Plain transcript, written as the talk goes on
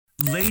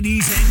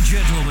Ladies and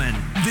gentlemen,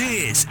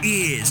 this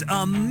is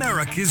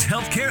America's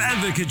Healthcare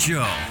Advocate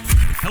Show.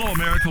 Hello,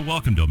 America.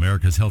 Welcome to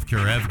America's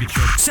Healthcare Advocate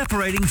Show.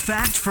 Separating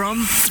fact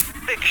from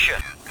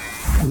fiction.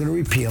 We're going to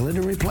repeal it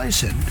and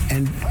replace it.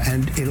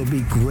 And it'll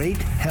be great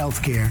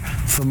health care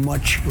for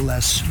much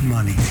less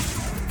money.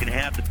 Can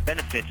have the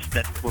benefits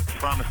that were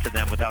promised to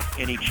them without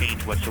any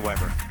change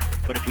whatsoever.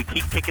 But if we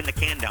keep kicking the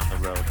can down the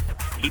road,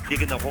 keep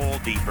digging the hole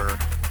deeper,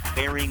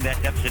 burying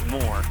that deficit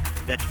more,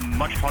 that's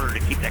much harder to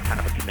keep that kind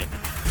of a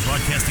commitment.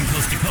 Broadcasting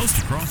coast to coast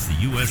across the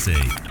USA.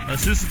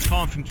 Susan's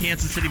calling from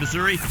Kansas City,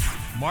 Missouri.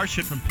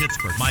 Marcia from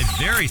Pittsburgh. My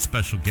very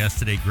special guest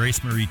today,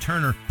 Grace Marie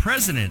Turner,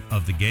 president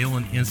of the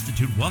Galen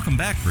Institute. Welcome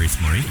back, Grace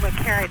Marie. Well,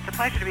 Carrie, it's a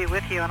pleasure to be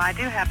with you, and I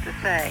do have to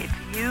say,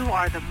 you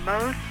are the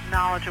most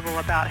knowledgeable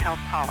about health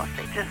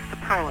policy, just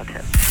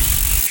superlative.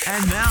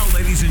 And now,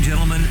 ladies and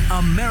gentlemen,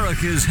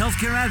 America's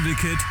Healthcare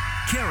Advocate,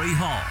 Carrie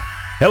Hall.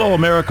 Hello,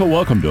 America.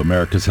 Welcome to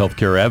America's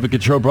Healthcare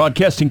Advocate Show,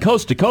 broadcasting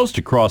coast to coast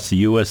across the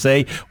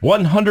USA.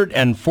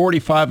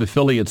 145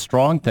 affiliates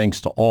strong, thanks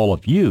to all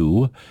of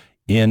you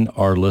in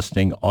our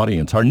listening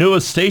audience. Our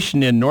newest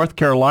station in North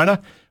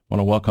Carolina, want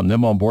to welcome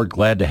them on board.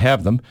 Glad to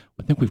have them.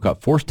 I think we've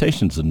got 4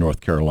 stations in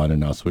North Carolina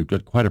now, so we've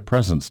got quite a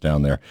presence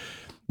down there.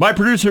 My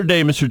producer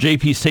today, Mr.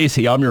 J.P.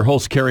 Stacy. I'm your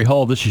host, Carrie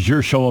Hall. This is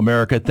your show,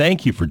 America.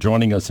 Thank you for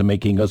joining us and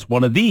making us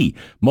one of the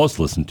most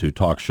listened to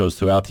talk shows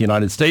throughout the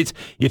United States.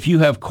 If you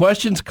have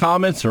questions,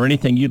 comments, or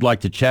anything you'd like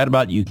to chat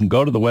about, you can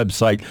go to the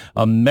website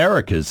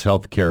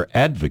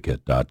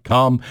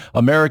americashealthcareadvocate.com,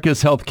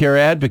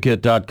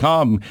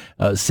 americashealthcareadvocate.com.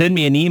 Send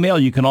me an email.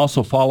 You can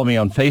also follow me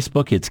on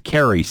Facebook. It's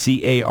Carrie,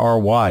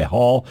 C-A-R-Y,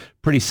 Hall.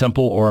 Pretty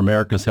simple, or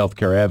America's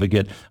Healthcare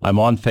Advocate. I'm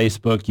on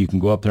Facebook. You can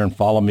go up there and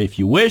follow me if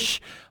you wish.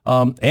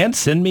 And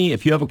send me,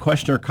 if you have a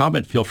question or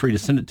comment, feel free to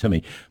send it to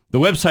me. The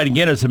website,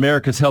 again, is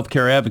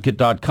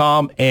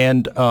americashealthcareadvocate.com.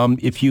 And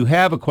if you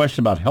have a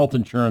question about health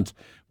insurance,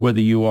 whether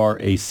you are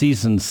a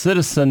seasoned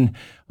citizen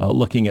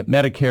looking at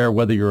Medicare,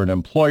 whether you're an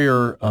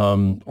employer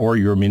or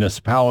your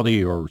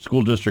municipality or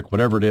school district,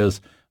 whatever it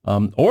is,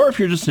 or if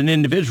you're just an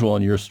individual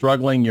and you're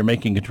struggling, you're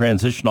making a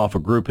transition off a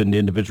group into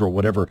individual,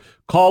 whatever,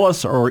 call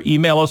us or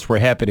email us. We're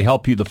happy to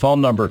help you. The phone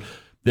number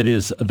that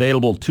is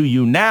available to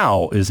you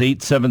now is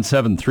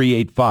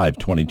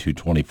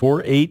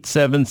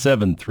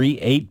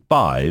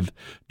 877-385-2224,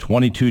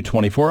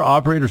 877-385-2224.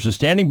 Operators are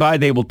standing by.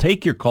 They will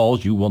take your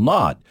calls. You will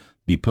not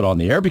be put on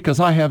the air because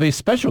I have a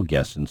special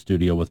guest in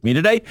studio with me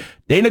today,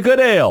 Dana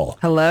Goodale.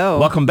 Hello.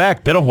 Welcome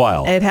back. Been a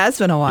while. It has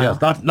been a while.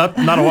 Yes, not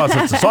a while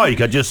since I saw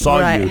you. I just saw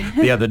Right. you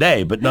the other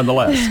day, but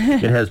nonetheless,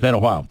 it has been a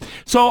while.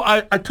 So I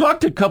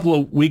talked a couple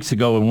of weeks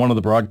ago in one of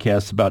the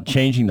broadcasts about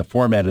changing the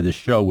format of this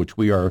show, which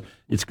we're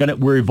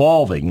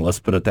evolving. Let's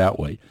put it that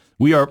way.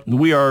 We are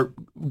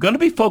going to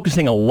be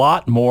focusing a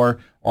lot more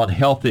on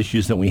health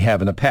issues than we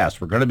have in the past.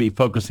 We're going to be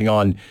focusing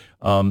on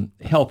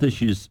health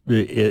issues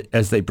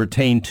as they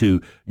pertain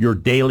to your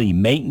daily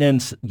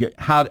maintenance,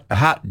 how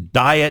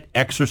diet,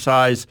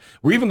 exercise.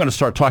 We're even going to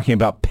start talking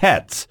about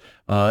pets.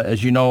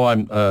 As you know,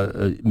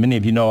 many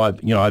of you know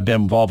I've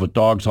been involved with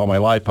dogs all my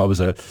life. I was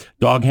a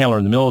dog handler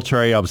in the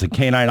military. I was a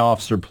canine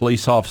officer,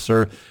 police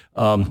officer,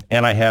 and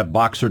I have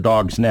boxer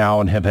dogs now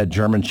and have had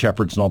German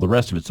shepherds and all the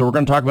rest of it. So we're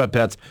going to talk about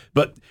pets,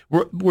 but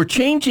we're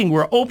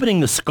opening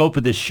the scope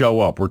of this show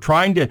up. We're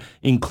trying to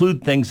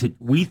include things that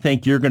we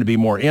think you're going to be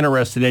more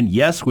interested in.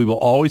 Yes, we will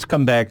always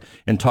come back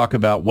and talk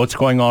about what's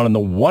going on in the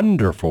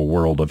wonderful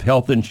world of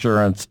health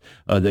insurance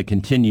that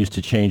continues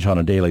to change on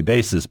a daily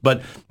basis.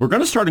 But we're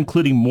going to start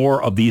including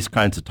more of these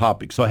kinds of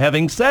topics. So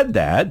having said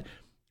that,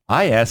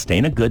 I asked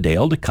Dana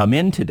Goodale to come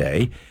in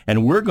today,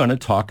 and we're going to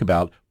talk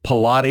about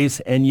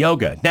Pilates and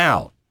yoga.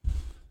 Now,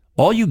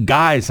 all you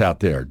guys out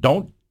there,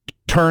 don't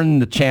turn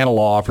the channel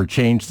off or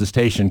change the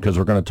station because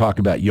we're going to talk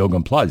about yoga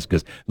and Pilates.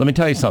 Because let me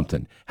tell you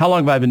something. How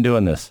long have I been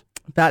doing this?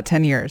 About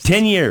 10 years.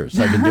 10 years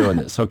I've been doing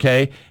this,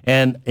 okay?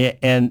 And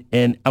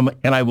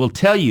I will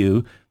tell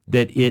you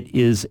that it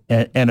is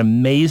an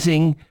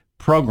amazing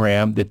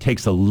program that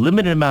takes a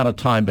limited amount of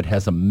time but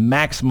has a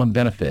maximum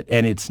benefit.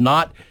 And it's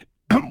not,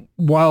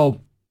 while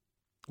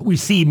we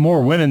see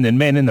more women than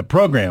men in the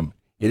program,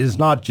 it is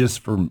not just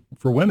for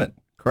women.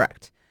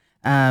 Correct.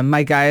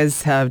 My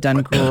guys have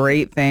done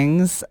great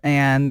things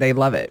and they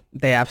love it.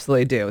 They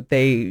absolutely do.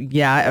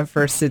 At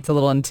first it's a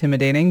little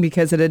intimidating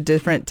because it's a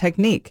different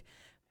technique.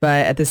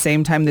 But at the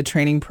same time, the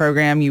training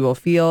program, you will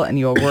feel and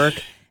you'll work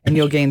and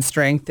you'll gain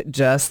strength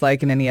just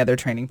like in any other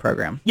training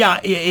program. Yeah,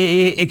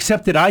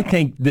 except that I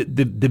think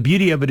the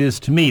beauty of it is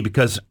to me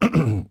because,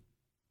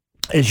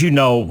 as you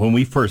know, when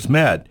we first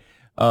met,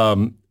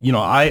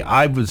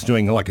 I was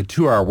doing like a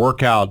 2-hour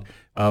workout.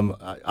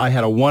 I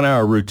had a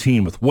 1-hour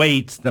routine with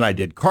weights. Then I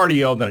did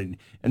cardio.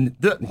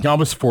 I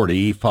was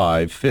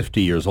 45,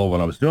 50 years old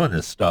when I was doing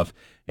this stuff.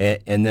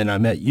 And then I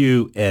met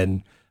you.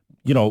 And,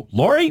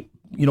 Lori,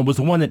 was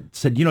the one that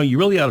said, you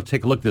really ought to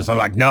take a look at this. I'm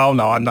like, no,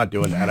 I'm not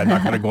doing that. I'm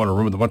not going to go in a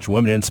room with a bunch of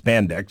women in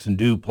spandex and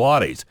do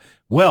Pilates.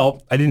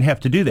 Well, I didn't have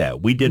to do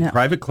that. We did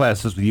private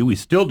classes with you. We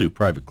still do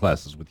private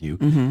classes with you.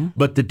 Mm-hmm.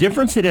 But the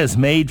difference it has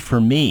made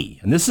for me,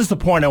 and this is the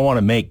point I want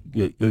to make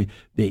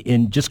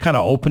in just kind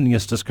of opening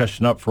this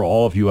discussion up for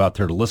all of you out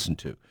there to listen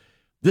to.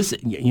 This,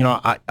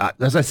 I,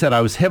 as I said,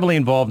 I was heavily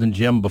involved in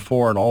gym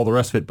before and all the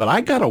rest of it, but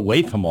I got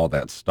away from all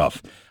that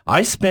stuff.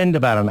 I spend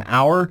about an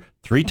hour,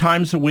 3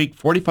 times a week,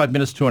 45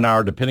 minutes to an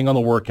hour, depending on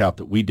the workout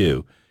that we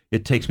do.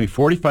 It takes me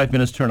 45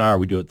 minutes to an hour.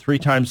 We do it 3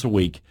 times a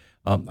week.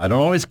 I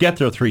don't always get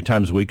there 3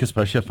 times a week,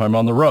 especially if I'm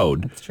on the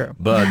road. That's true.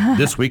 But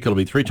this week it'll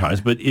be 3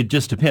 times, but it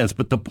just depends.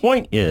 But the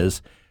point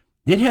is,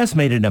 it has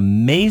made an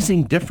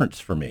amazing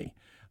difference for me.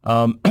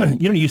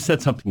 You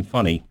said something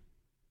funny.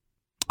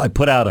 I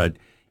put out an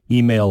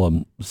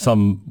email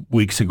some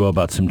weeks ago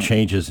about some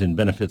changes in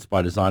Benefits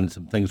by Design and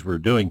some things we're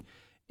doing.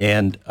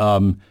 And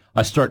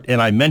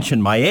I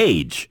mentioned my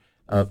age,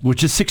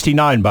 which is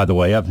 69, by the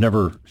way. I've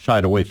never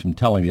shied away from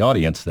telling the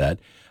audience that.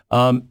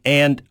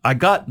 And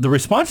the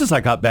responses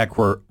I got back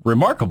were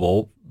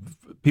remarkable.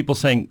 People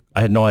saying,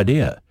 I had no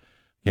idea.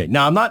 Okay.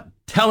 Now, I'm not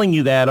telling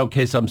you that,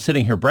 okay, so I'm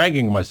sitting here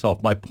bragging on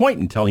myself. My point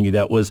in telling you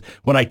that was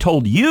when I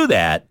told you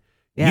that,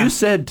 you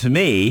said to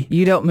me,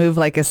 you don't move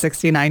like a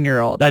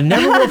 69-year-old. I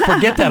never will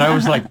forget that. I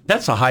was like,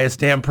 that's the highest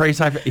damn praise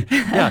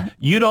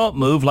you don't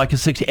move like a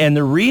 60. And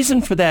the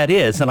reason for that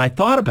is, and I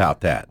thought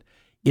about that,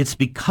 it's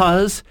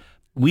because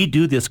we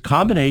do this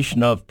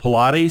combination of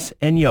Pilates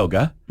and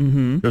yoga.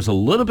 Mm-hmm. There's a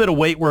little bit of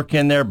weight work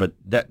in there, but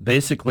that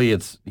basically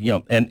it's,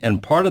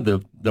 and part of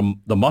the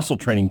muscle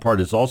training part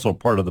is also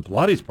part of the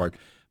Pilates part.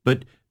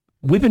 But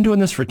we've been doing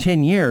this for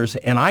 10 years,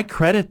 and I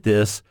credit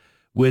this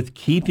with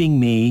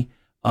keeping me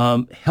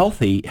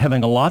healthy,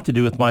 having a lot to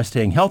do with my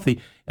staying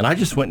healthy. And I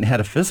just went and had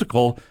a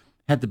physical,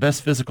 had the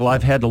best physical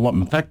I've had.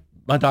 In fact,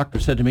 my doctor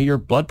said to me, your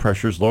blood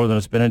pressure is lower than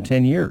it's been in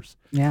 10 years.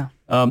 Yeah.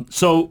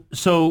 So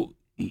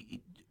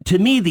to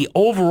me, the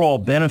overall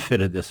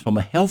benefit of this from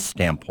a health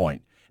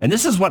standpoint, and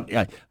this is what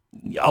a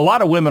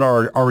lot of women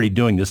are already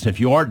doing this. And if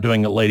you aren't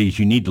doing it, ladies,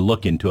 you need to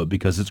look into it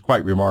because it's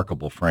quite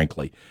remarkable,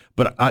 frankly.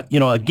 But,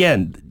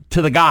 again,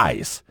 to the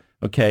guys,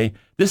 okay,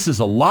 this is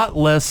a lot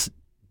less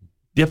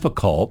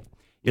difficult.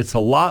 It's a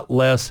lot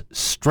less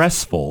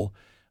stressful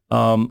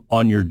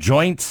on your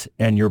joints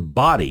and your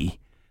body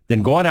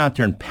than going out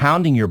there and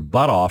pounding your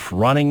butt off,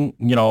 running,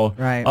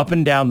 up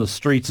and down the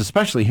streets,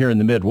 especially here in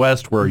the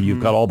Midwest where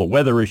you've got all the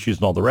weather issues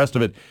and all the rest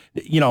of it.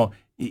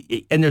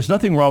 And there's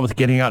nothing wrong with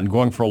getting out and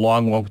going for a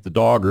long walk with the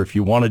dog, or if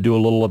you want to do a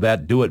little of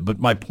that, do it. But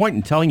my point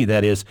in telling you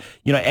that is,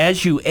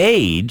 as you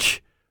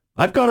age,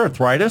 I've got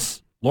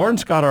arthritis.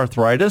 Lauren's got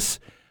arthritis.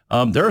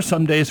 There are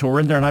some days when we're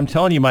in there and I'm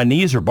telling you, my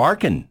knees are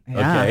barking.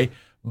 Yeah. Okay.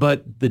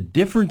 But the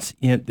difference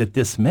that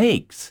this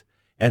makes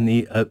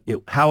and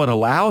how it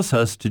allows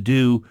us to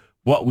do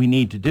what we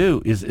need to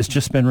do is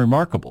just been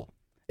remarkable.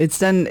 It's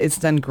done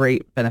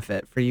great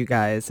benefit for you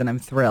guys, and I'm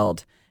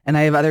thrilled. And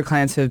I have other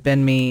clients who have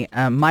been me.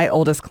 My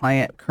oldest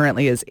client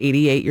currently is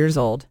 88 years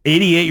old.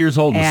 88 years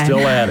old and still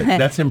at it.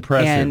 That's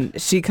impressive.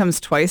 And she comes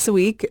twice a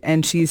week,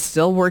 and she's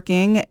still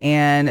working,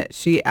 and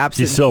she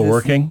absolutely... She's still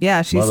working?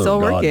 Yeah, she's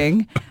still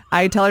working.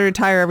 I tell her to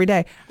retire every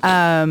day.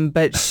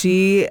 But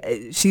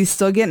she's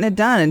still getting it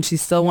done, and she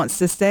still wants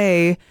to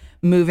stay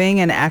moving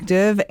and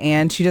active,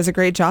 and she does a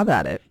great job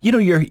at it. When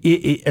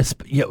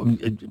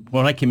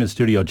I came in the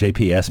studio,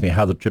 JP asked me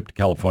how the trip to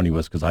California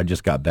was because I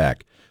just got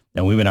back.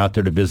 And we went out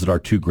there to visit our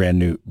 2 brand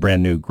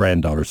new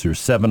granddaughters who are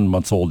 7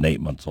 months old and 8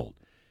 months old.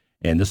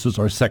 And this was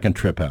our second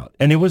trip out.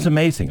 And it was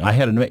amazing. I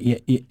had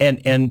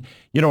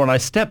when I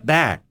step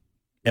back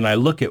and I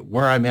look at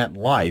where I'm at in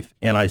life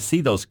and I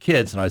see those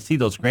kids and I see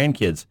those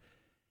grandkids,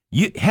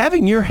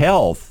 having your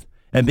health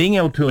and being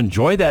able to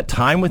enjoy that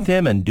time with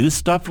them and do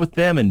stuff with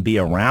them and be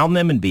around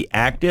them and be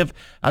active.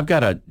 I've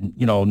got a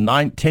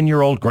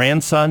 9-10-year-old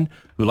grandson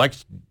who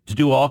likes to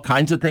do all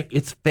kinds of things.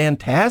 It's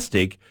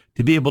fantastic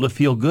to be able to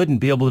feel good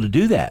and be able to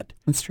do that.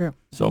 That's true.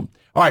 So,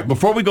 all right,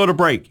 before we go to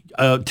break,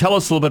 tell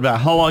us a little bit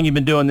about how long you've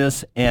been doing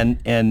this and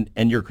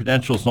your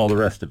credentials and all the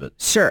rest of it.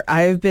 Sure.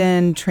 I've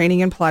been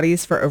training in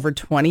Pilates for over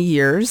 20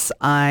 years.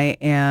 I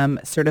am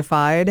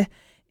certified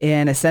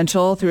in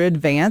Essential through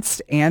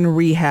Advanced and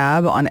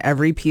Rehab on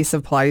every piece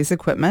of Pilates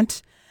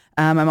equipment.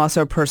 I'm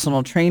also a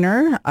personal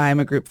trainer. I'm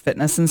a group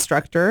fitness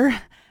instructor.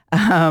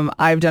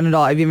 I've done it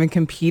all. I've even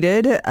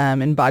competed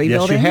in bodybuilding.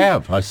 Yes, you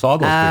have. I saw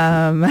those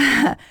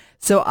pictures.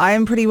 So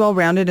I'm pretty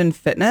well-rounded in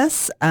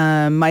fitness.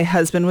 My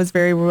husband was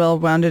very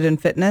well-rounded in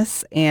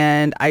fitness,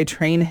 and I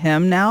train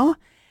him now.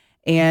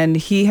 And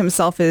he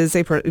himself is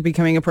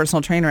becoming a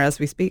personal trainer as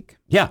we speak.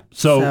 Yeah.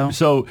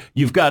 So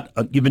you've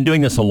been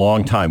doing this a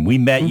long time. We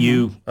met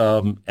you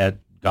at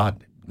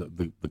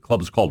the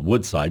club is called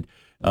Woodside.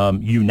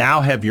 You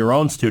now have your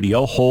own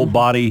studio, Whole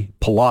Body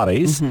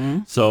Pilates.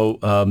 Mm-hmm. So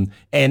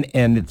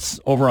and it's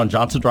over on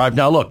Johnson Drive.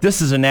 Now look,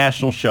 this is a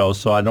national show,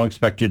 so I don't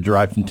expect you to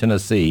drive from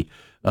Tennessee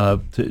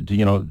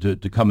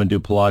to come and do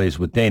Pilates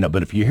with Dana.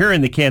 But if you're here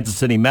in the Kansas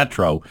City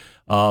metro,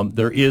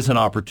 there is an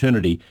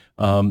opportunity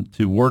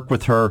to work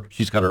with her.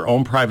 She's got her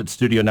own private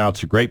studio now.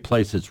 It's a great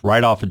place. It's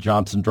right off of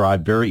Johnson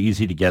Drive, very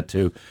easy to get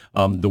to.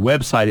 The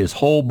website is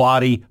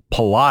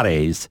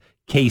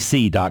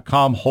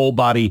wholebodypilateskc.com,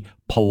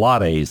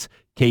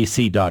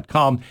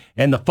 wholebodypilateskc.com,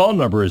 and the phone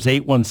number is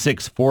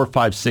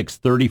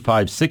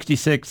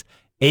 816-456-3566,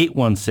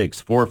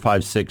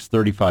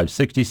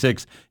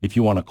 816-456-3566. If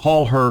you want to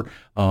call her,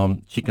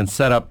 she can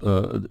set up,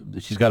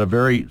 she's got a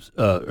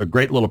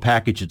great little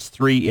package. It's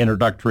 3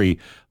 introductory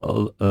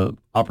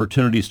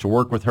opportunities to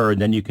work with her,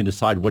 and then you can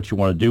decide what you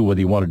want to do, whether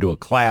you want to do a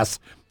class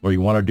or you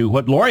want to do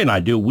what Lori and I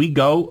do. We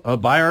go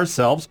by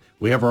ourselves.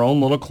 We have our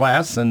own little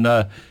class, and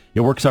it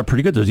works out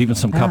pretty good. There's even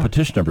some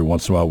competition every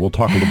once in a while. We'll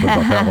talk a little bit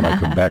about that when I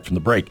come back from the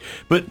break.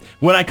 But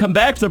when I come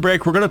back from the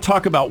break, we're going to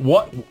talk about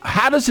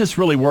how does this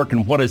really work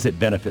and what does it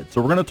benefit?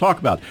 So we're going to talk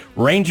about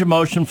range of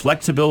motion,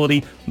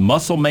 flexibility,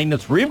 muscle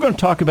maintenance. We're even going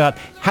to talk about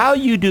how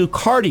you do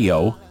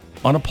cardio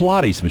on a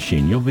Pilates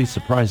machine. You'll be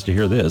surprised to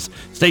hear this.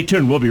 Stay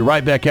tuned. We'll be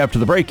right back after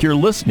the break. You're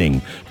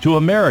listening to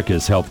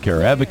America's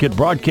Healthcare Advocate,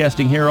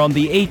 broadcasting here on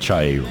the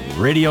HIA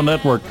Radio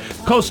Network,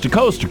 coast to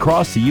coast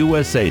across the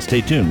USA. Stay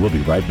tuned. We'll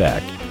be right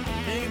back.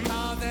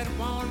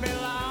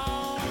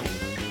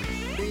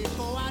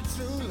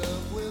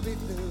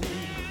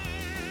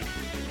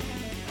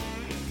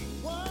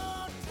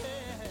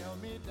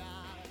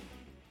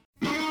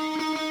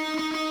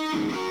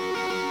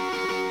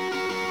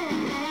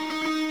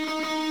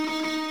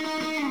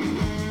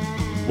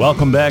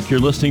 Welcome back. You're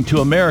listening to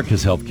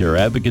America's Healthcare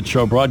Advocate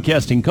Show,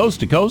 broadcasting coast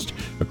to coast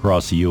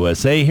across the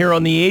USA here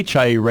on the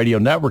HIA Radio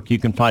Network. You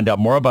can find out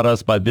more about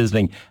us by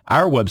visiting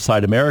our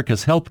website,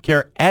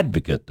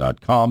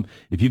 americashealthcareadvocate.com.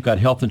 If you've got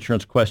health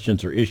insurance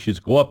questions or issues,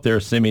 go up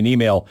there, send me an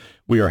email.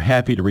 We are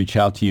happy to reach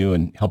out to you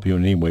and help you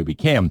in any way we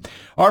can.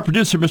 Our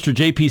producer, Mr.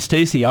 J.P.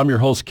 Stacy, I'm your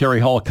host, Kerry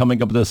Hall.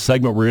 Coming up in this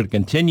segment, we're going to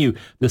continue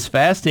this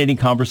fascinating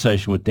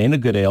conversation with Dana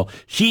Goodale.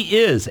 She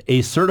is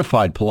a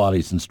certified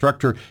Pilates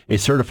instructor, a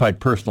certified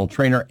personal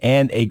trainer,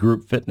 and a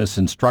group fitness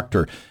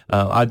instructor.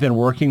 I've been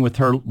working with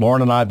her.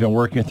 Lauren and I have been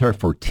working with her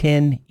for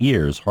 10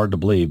 years. Hard to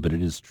believe, but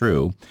it is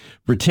true.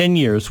 For 10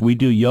 years, we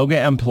do yoga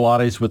and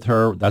Pilates with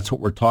her. That's what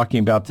we're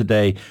talking about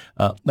today.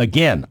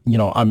 Again,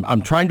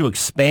 I'm trying to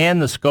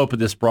expand the scope of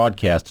this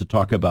broadcast to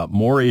talk about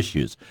more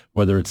issues,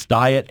 whether it's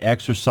diet,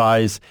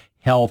 exercise,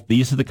 health.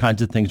 These are the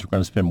kinds of things we're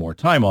going to spend more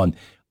time on.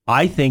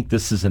 I think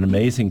this is an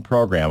amazing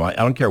program. I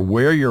don't care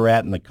where you're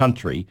at in the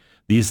country.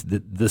 This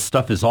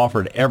stuff is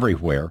offered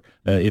everywhere.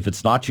 If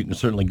it's not, you can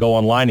certainly go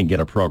online and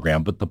get a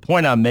program. But the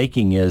point I'm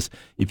making is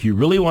if you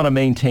really want to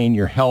maintain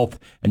your health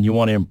and you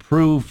want to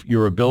improve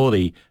your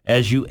ability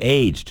as you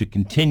age to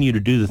continue to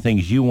do the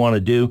things you want to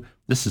do,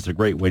 this is a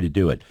great way to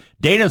do it.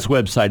 Dana's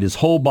website is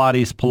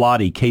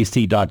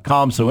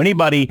wholebodyspilateskc.com. So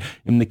anybody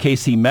in the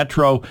KC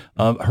Metro,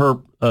 her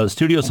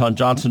studio's on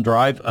Johnson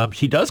Drive.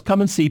 She does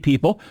come and see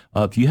people.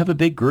 If you have a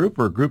big group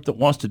or a group that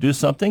wants to do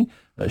something,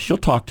 she'll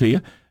talk to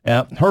you.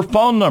 Her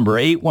phone number,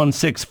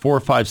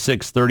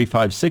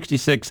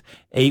 816-456-3566,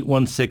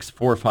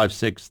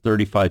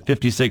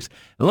 816-456-3556.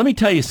 And let me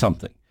tell you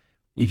something.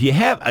 If you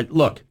have,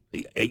 look,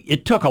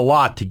 it took a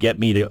lot to get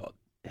me to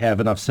have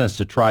enough sense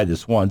to try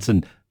this once,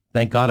 and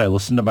thank God I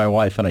listened to my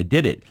wife and I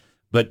did it.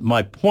 But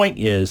my point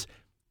is,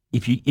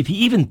 if you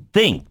even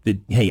think that,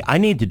 hey, I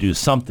need to do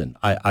something,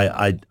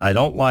 I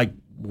don't like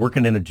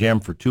working in a gym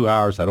for 2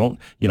 hours. I don't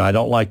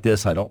like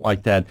this. I don't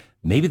like that.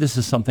 Maybe this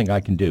is something I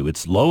can do.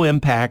 It's low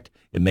impact.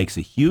 It makes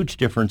a huge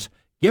difference.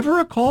 Give her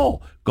a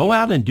call. Go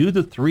out and do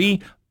the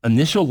 3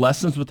 initial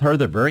lessons with her.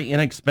 They're very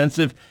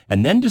inexpensive.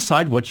 And then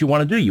decide what you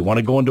want to do. You want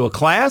to go into a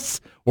class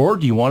or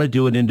do you want to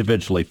do it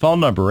individually? Phone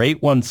number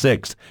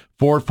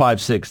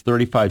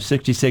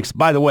 816-456-3566.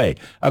 By the way,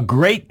 a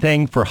great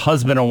thing for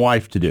husband and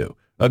wife to do.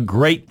 A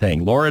great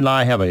thing. Laura and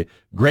I have a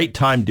great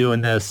time doing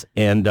this,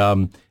 and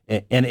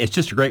it's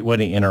just a great way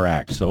to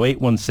interact. So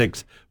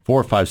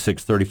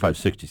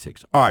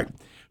 816-456-3566. All right.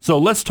 So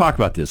let's talk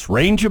about this.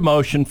 Range of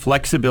motion,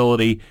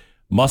 flexibility,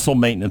 muscle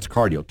maintenance,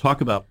 cardio.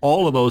 Talk about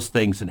all of those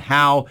things and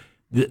how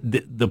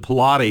the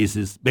Pilates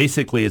is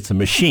basically, it's a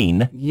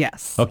machine.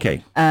 Yes.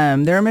 Okay.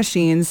 There are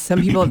machines. Some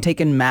people have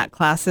taken mat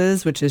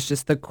classes, which is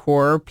just the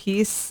core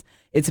piece.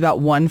 It's about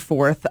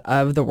 1/4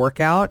 of the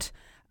workout.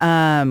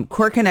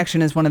 Core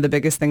connection is one of the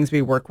biggest things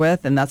we work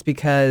with, and that's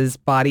because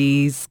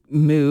bodies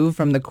move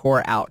from the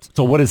core out.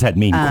 So what does that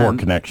mean, core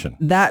connection?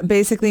 That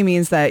basically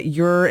means that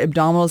your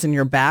abdominals and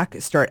your back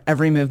start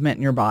every movement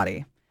in your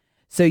body.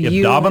 So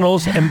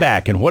abdominals and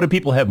back. And what do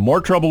people have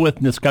more trouble with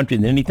in this country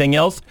than anything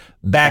else?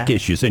 Back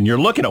issues. And you're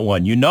looking at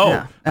one.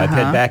 I've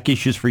had back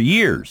issues for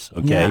years,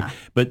 okay? Yeah.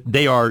 But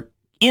they are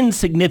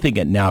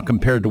insignificant now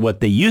compared to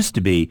what they used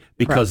to be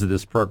because of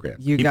this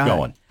program. Keep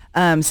going.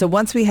 So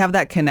once we have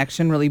that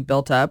connection really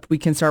built up, we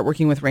can start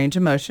working with range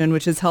of motion,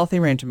 which is healthy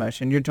range of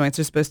motion. Your joints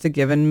are supposed to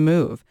give and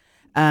move.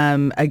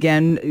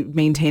 Again,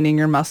 maintaining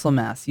your muscle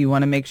mass. You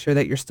want to make sure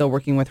that you're still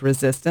working with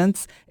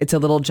resistance. It's a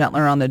little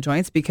gentler on the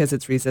joints because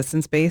it's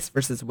resistance-based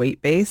versus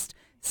weight-based.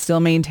 Still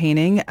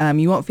maintaining.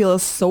 You won't feel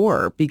as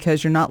sore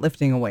because you're not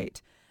lifting a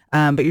weight.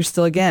 but you're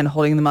still, again,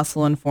 holding the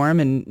muscle in form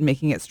and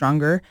making it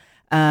stronger.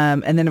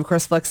 And then, of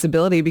course,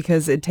 flexibility,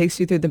 because it takes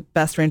you through the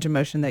best range of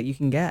motion that you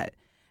can get.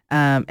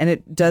 And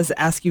it does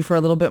ask you for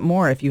a little bit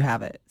more if you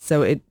have it.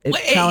 So it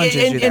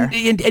challenges you there.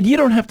 And you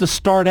don't have to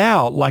start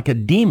out like a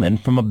demon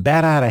from a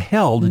bat out of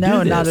hell to do this.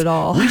 No, not at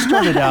all. We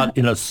started out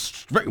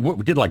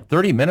we did like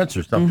 30 minutes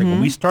or something. Mm-hmm.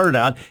 And we started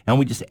out and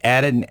we just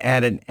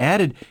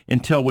added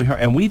until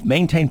we've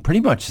maintained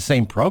pretty much the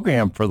same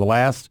program for the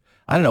last,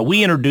 I don't know,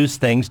 we introduced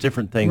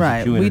different things. Right.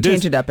 That you We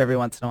introduced. change it up every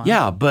once in a while.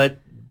 Yeah, but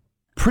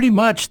pretty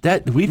much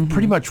we've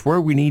pretty much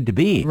where we need to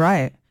be.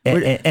 Right.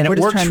 And it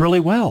works really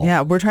well.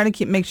 Yeah, we're trying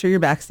to make sure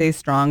your back stays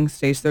strong,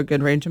 stays through a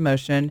good range of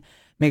motion,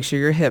 make sure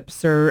your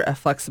hips are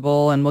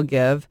flexible and will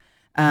give.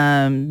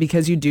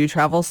 Because you do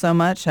travel so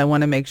much, I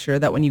want to make sure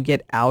that when you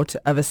get out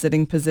of a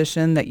sitting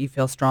position that you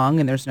feel strong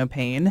and there's no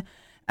pain.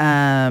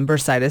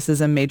 Bursitis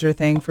is a major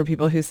thing for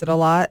people who sit a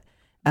lot.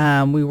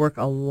 We work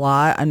a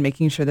lot on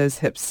making sure those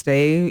hips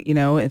stay,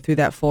 through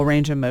that full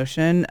range of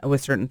motion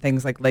with certain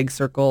things like leg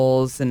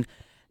circles and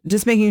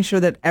just making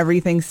sure that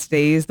everything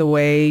stays the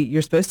way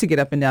you're supposed to get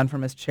up and down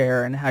from a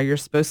chair and how you're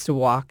supposed to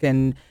walk.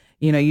 And,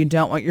 you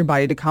don't want your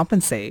body to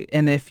compensate.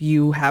 And if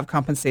you have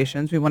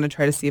compensations, we want to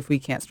try to see if we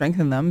can't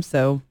strengthen them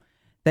so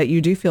that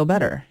you do feel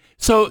better.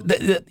 So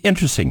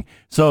interesting.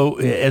 So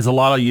as a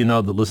lot of you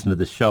know that listen to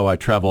this show, I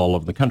travel all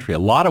over the country, a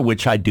lot of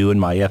which I do in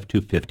my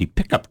F-250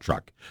 pickup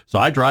truck. So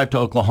I drive to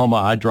Oklahoma,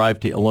 I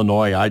drive to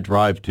Illinois, I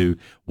drive to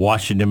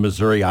Washington,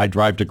 Missouri, I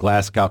drive to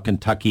Glasgow,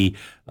 Kentucky,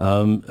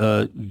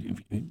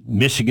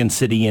 Michigan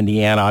City,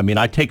 Indiana. I mean,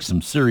 I take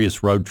some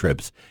serious road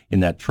trips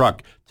in that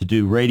truck to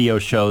do radio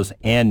shows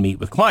and meet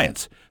with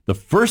clients. The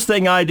first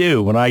thing I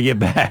do when I get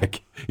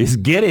back is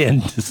get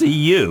in to see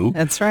you.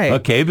 That's right.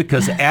 Okay,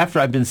 because after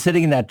I've been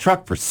sitting in that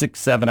truck for 6,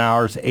 7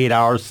 hours, 8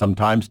 hours,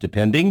 sometimes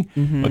depending.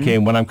 Mm-hmm. Okay,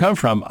 and when I'm coming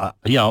from,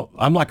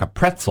 I'm like a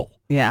pretzel.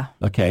 Yeah.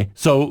 Okay,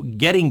 so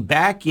getting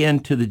back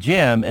into the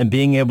gym and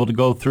being able to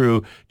go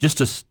through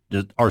just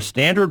our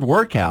standard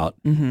workout,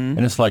 and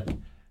it's like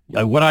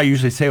what I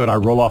usually say when I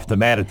roll off the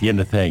mat at the end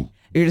of the thing.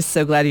 You're just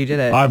so glad you did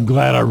it. I'm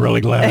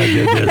really glad I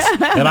did this.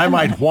 And I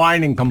might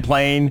whine and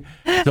complain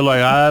to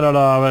I don't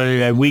know,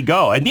 and we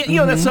go. And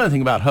that's another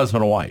thing about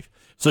husband and wife.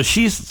 So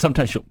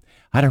sometimes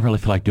I don't really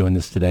feel like doing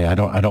this today. I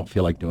don't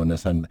feel like doing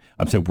this. I'm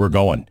saying we're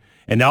going.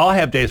 And now I'll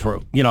have days where,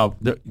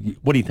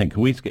 what do you think?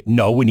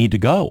 No, we need to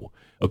go.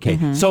 Okay.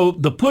 Mm-hmm. So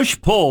the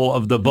push-pull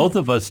of the both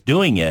of us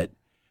doing it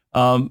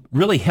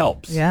really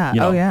helps. Yeah.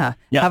 Oh, yeah.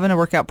 Having a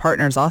workout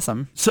partner is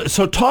awesome.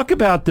 So talk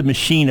about the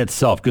machine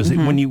itself, because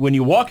when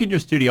you walk in your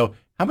studio,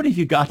 how many have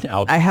you got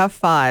now? I have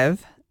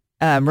 5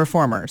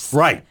 reformers.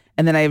 Right.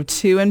 And then I have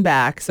 2 in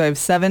back, so I have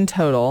 7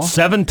 total.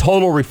 7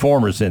 total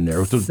reformers in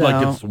there. It's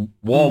like it's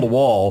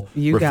wall-to-wall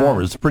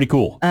reformers. It's pretty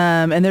cool.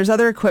 And there's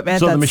other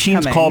equipment that's the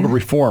machine's coming. called a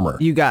reformer.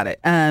 You got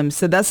it.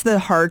 So that's the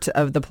heart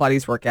of the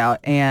Pilates workout.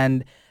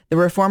 And the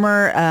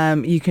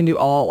reformer, you can do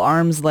all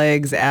arms,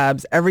 legs,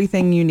 abs,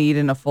 everything you need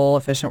in a full,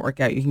 efficient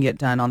workout you can get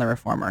done on the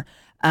reformer.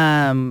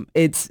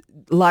 It's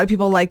a lot of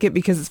people like it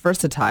because it's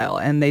versatile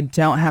and they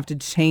don't have to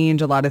change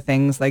a lot of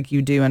things like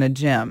you do in a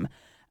gym.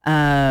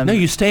 No,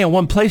 you stay in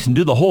one place and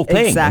do the whole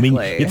thing. Exactly. I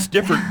mean, it's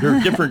different. There are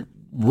different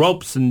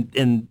ropes and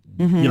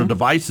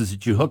devices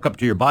that you hook up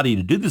to your body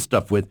to do this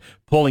stuff with,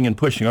 pulling and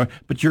pushing.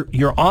 But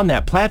you're on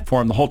that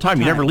platform the whole time.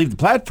 You never leave the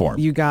platform.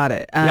 You got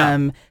it.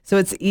 So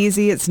it's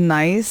easy. It's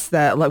nice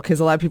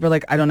because a lot of people are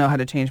like, I don't know how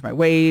to change my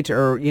weight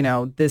or,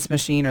 this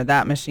machine or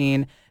that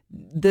machine.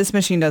 This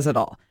machine does it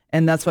all.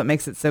 And that's what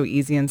makes it so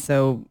easy and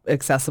so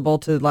accessible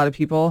to a lot of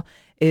people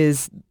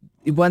is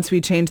once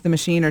we change the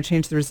machine or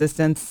change the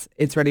resistance,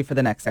 it's ready for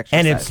the next exercise.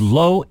 And it's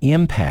low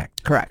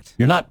impact. Correct.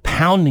 You're not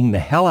pounding the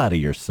hell out of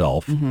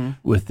yourself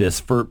with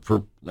this for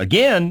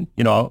again,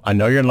 I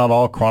know you're not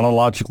all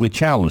chronologically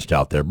challenged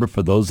out there, but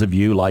for those of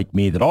you like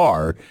me that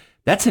are,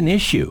 that's an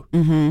issue.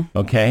 Mm-hmm.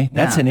 Okay?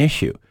 That's an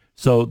issue.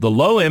 So the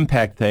low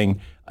impact thing,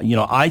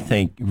 I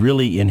think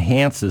really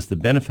enhances the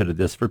benefit of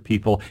this for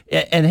people.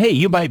 And hey,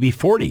 you might be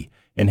 40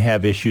 and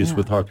have issues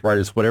with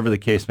arthritis, whatever the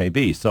case may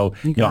be. So,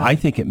 I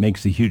think it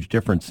makes a huge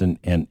difference, and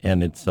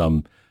it's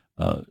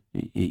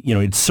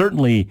it's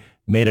certainly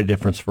made a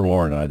difference for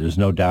Lauren and I. There's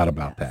no doubt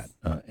about that,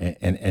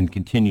 and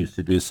continues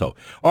to do so.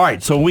 All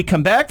right, so when we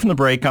come back from the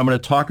break, I'm going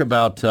to talk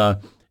about how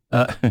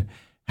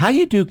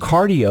you do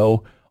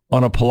cardio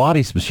on a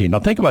Pilates machine. Now,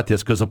 think about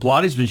this, because a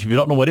Pilates machine, if you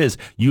don't know what it is,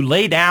 you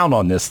lay down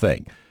on this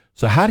thing.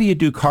 So how do you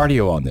do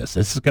cardio on this?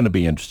 This is going to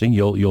be interesting.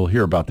 You'll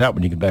hear about that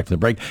when you get back to the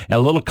break. And a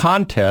little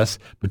contest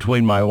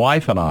between my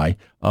wife and I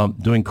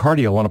doing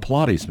cardio on a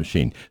Pilates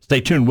machine.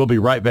 Stay tuned. We'll be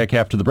right back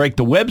after the break.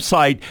 The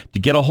website to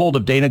get a hold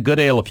of Dana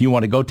Goodale if you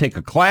want to go take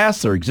a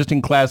class or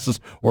existing classes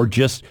or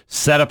just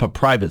set up a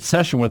private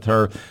session with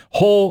her,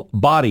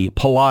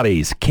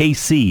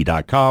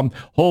 WholeBodyPilatesKC.com.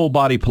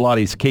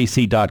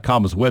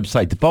 WholeBodyPilatesKC.com is the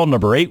website. The phone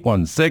number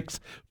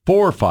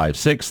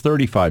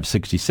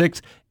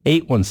 816-456-3566.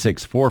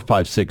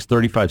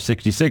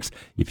 816-456-3566.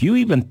 If you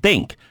even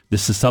think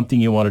this is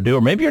something you want to do,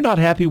 or maybe you're not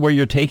happy where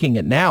you're taking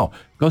it now,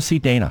 go see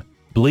Dana.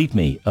 believe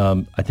me,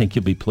 I think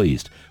you'll be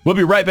pleased. We'll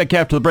be right back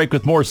after the break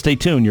with more. Stay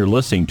tuned. You're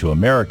listening to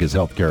America's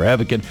Healthcare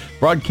Advocate,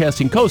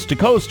 broadcasting coast to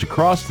coast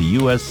across the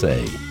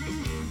USA.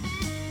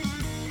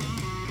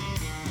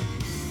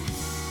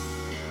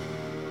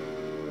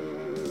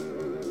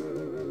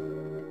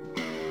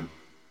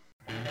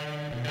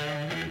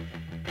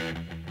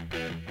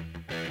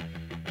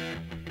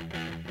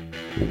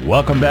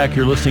 Welcome back.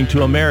 You're listening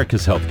to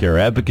America's Healthcare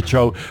Advocate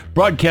Show,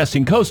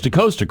 broadcasting coast to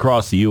coast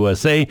across the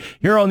USA.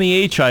 Here on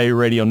the HIA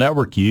Radio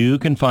Network, you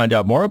can find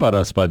out more about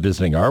us by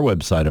visiting our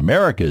website,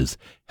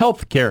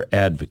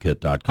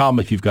 americashealthcareadvocate.com.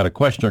 If you've got a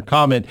question or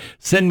comment,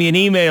 send me an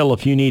email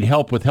if you need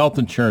help with health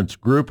insurance,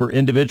 group or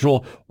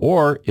individual,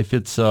 or if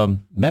it's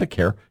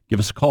Medicare, give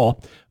us a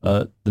call.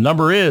 The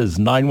number is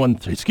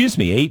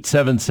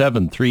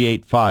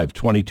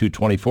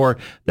 877-385-2224.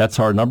 That's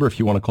our number if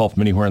you want to call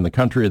from anywhere in the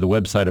country, or the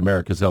website,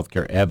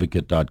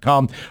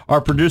 americashealthcareadvocate.com.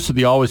 Our producer,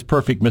 the always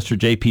perfect Mr.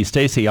 J.P.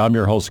 Stacy. I'm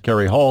your host,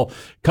 Kerry Hall.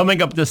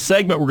 Coming up this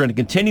segment, we're going to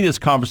continue this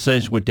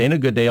conversation with Dana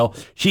Goodale.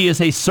 She is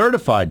a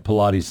certified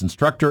Pilates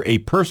instructor, a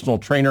personal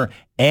trainer,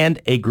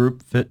 and a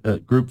group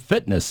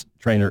fitness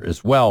trainer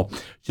as well.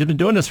 She's been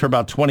doing this for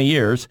about 20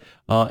 years,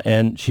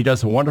 and she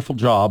does a wonderful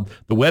job.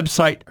 Her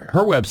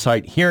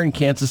website here in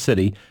Kansas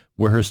City,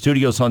 where her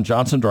studio's on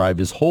Johnson Drive,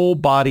 is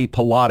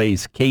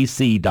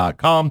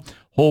wholebodypilateskc.com,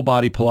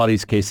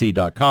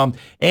 wholebodypilateskc.com,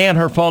 and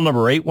her phone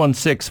number,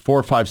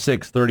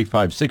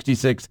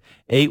 816-456-3566,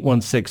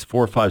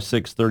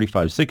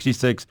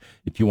 816-456-3566.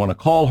 If you want to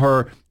call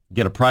her,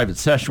 get a private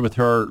session with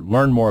her,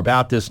 learn more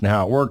about this and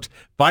how it works,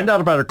 find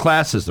out about her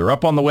classes. They're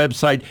up on the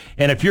website.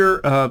 And if you're,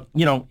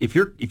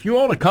 if you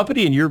own a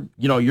company and you're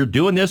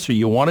doing this or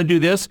you want to do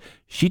this,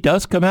 she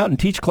does come out and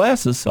teach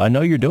classes. So I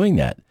know you're doing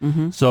that.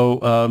 Mm-hmm.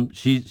 So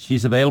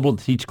she's available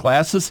to teach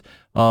classes.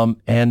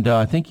 And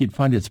I think you'd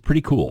find it's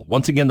pretty cool.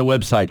 Once again, the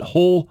website,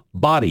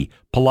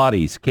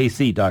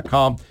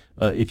 wholebodypilateskc.com.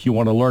 If you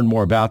want to learn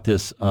more about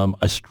this,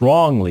 I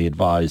strongly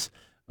advise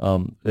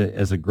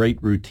as a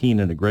great routine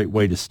and a great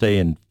way to stay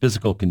in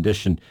physical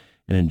condition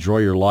and enjoy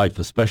your life,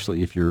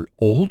 especially if you're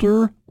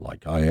older,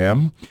 like I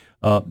am.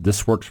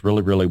 This works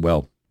really, really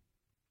well.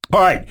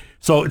 All right,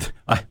 so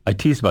I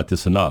tease about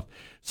this enough.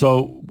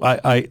 So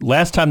I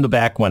last time the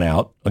back went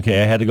out,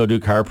 okay, I had to go do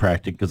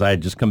chiropractic because I had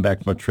just come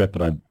back from a trip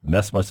and I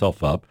messed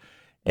myself up.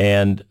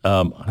 And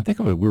I think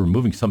we were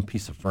moving some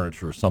piece of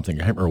furniture or something.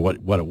 I can't remember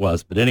what it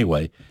was. But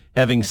anyway,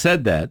 having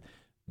said that,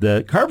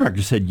 the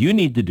chiropractor said, you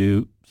need to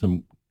do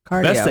some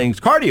best things,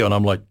 cardio. And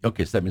I'm like,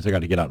 okay, so that means I got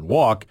to get out and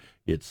walk.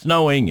 It's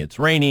snowing. It's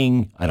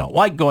raining. I don't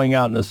like going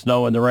out in the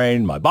snow and the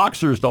rain. My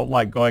boxers don't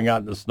like going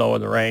out in the snow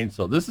and the rain.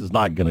 So this is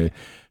not going to.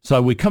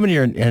 So we come in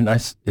here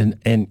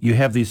and you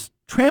have these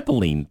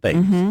trampoline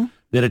things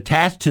that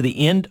attach to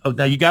the end of.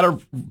 Now you got to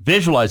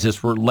visualize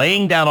this. We're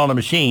laying down on a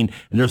machine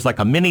and there's like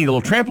a mini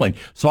little trampoline.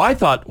 So I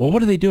thought, well,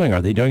 what are they doing?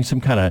 Are they doing some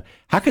kind of?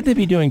 How could they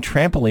be doing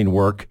trampoline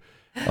work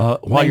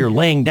while you're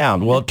laying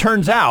down? Well, it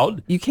turns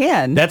out you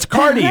can. That's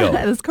cardio.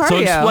 That's cardio. So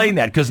explain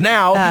that, because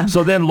now,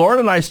 so then Lauren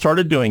and I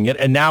started doing it,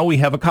 and now we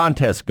have a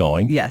contest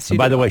going. Yes. And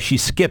by the way, she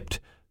skipped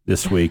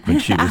this week when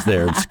she was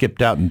there and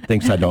skipped out and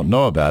thinks I don't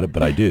know about it,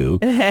 but I do.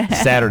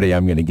 Saturday,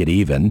 I'm going to get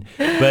even.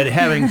 But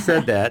having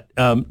said that,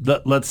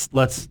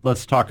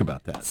 let's talk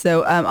about that.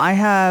 So I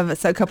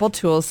have a couple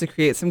tools to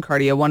create some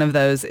cardio. One of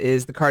those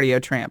is the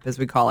cardio tramp, as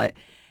we call it.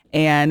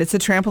 And it's a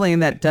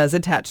trampoline that does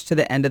attach to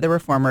the end of the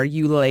reformer.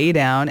 You lay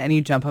down and you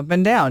jump up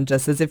and down,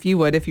 just as if you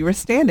would if you were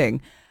standing.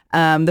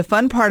 The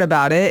fun part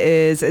about it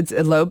is it's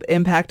a low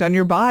impact on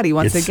your body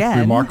once again.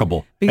 It's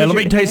remarkable. And let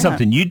me tell you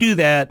something. You do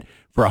that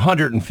for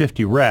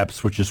 150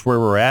 reps, which is where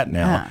we're at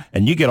now,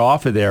 and you get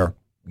off of there,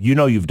 you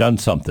know you've done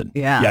something.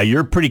 Yeah. Yeah,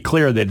 you're pretty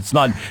clear that it's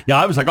not.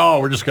 I was like,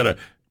 we're just going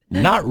to.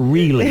 Not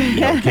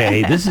really. Okay.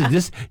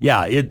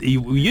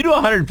 You do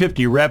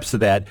 150 reps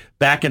of that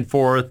back and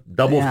forth,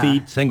 double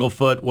feet, single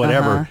foot,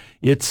 whatever.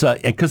 It's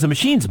because the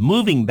machine's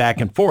moving back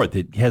and forth.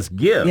 It has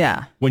give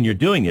when you're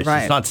doing this.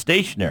 Right. It's not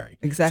stationary.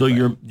 Exactly.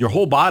 So your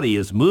whole body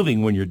is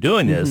moving when you're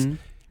doing this.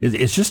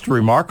 It's just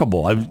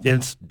remarkable.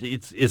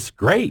 It's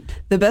great.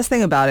 The best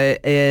thing about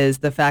it is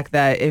the fact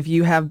that if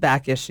you have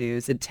back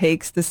issues, it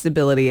takes the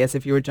stability as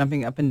if you were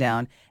jumping up and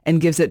down and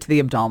gives it to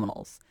the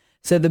abdominals.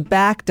 So the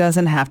back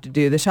doesn't have to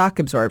do the shock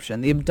absorption.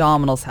 The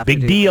abdominals have to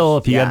do Big deal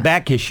if you got a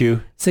back issue.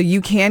 So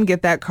you can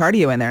get that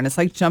cardio in there, and it's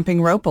like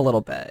jumping rope a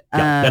little bit.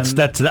 Yeah,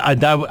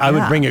 I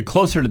would bring it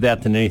closer to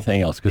that than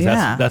anything else, because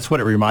that's what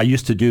it reminds. I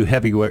used to do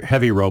heavy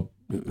rope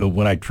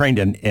when I trained,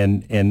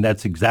 and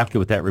that's exactly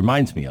what that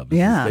reminds me of.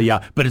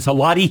 Yeah. But it's a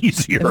lot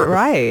easier.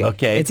 Right.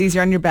 Okay. It's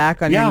easier on your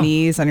back, on your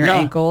knees, on your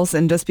ankles,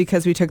 and just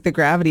because we took the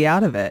gravity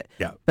out of it.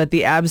 Yeah. But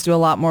the abs do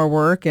a lot more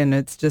work, and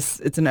it's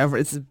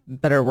a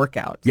better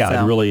workout.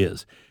 Yeah, it really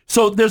is.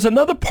 So there's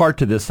another part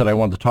to this that I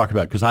wanted to talk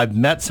about, because I've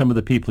met some of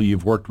the people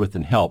you've worked with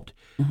and helped.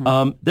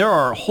 There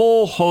are a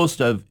whole host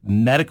of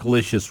medical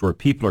issues where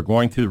people are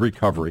going through the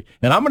recovery,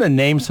 and I'm going to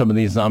name some of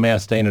these, and I'm going to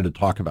ask Dana to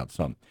talk about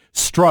some.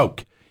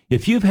 Stroke.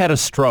 If you've had a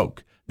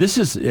stroke, This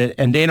is,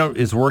 and Dana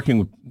is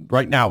working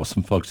right now with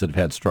some folks that have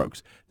had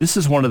strokes. This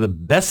is one of the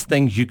best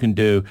things you can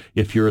do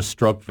if you're a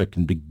stroke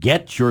victim to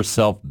get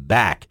yourself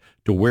back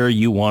to where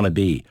you want to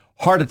be.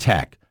 Heart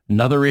attack,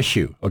 another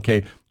issue,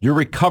 okay? You're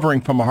recovering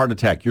from a heart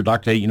attack. Your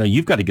doctor,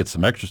 you've got to get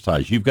some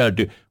exercise. You've got to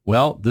do,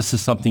 well, this is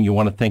something you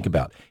want to think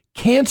about.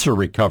 Cancer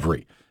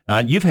recovery.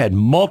 You've had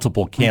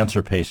multiple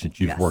cancer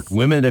patients you've worked.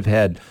 Women have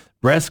had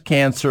breast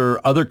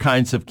cancer, other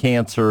kinds of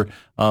cancer.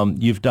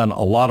 You've done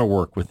a lot of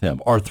work with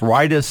them.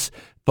 Arthritis,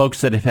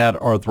 folks that have had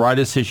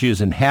arthritis issues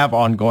and have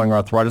ongoing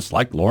arthritis,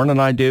 like Lauren and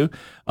I do,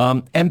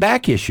 and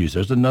back issues.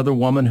 There's another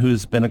woman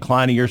who's been a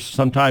client of yours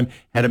sometime,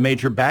 had a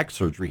major back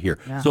surgery here.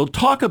 Yeah. So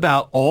talk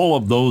about all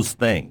of those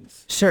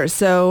things. Sure.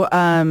 So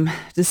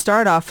to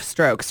start off,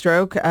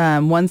 stroke,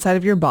 one side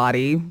of your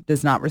body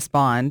does not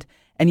respond,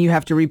 and you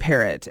have to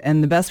repair it.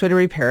 And the best way to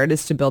repair it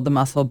is to build the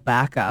muscle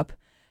back up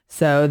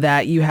so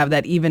that you have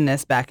that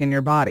evenness back in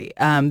your body.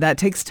 That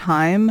takes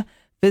time.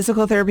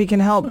 Physical therapy can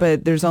help,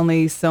 but there's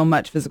only so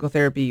much physical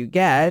therapy you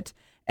get.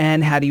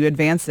 And how do you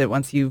advance it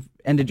once you've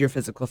ended your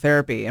physical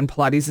therapy? And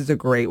Pilates is a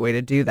great way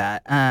to do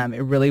that.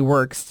 It really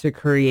works to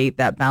create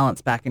that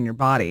balance back in your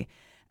body.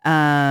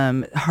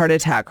 Heart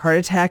attack. Heart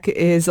attack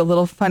is a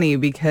little funny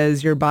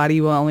because your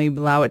body will only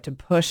allow it to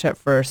push at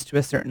first to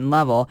a certain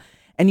level,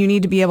 and you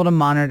need to be able to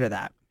monitor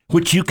that.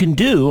 Which you can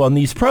do on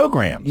these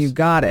programs. You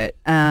got it.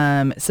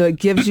 So it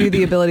gives you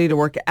the ability to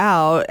work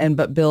out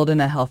but build in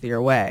a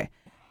healthier way.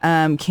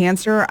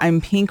 Cancer,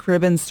 I'm pink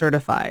ribbon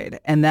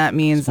certified, and that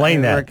means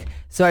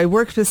I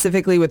work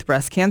specifically with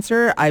breast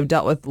cancer. I've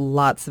dealt with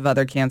lots of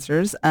other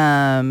cancers,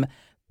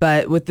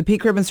 but with the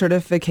pink ribbon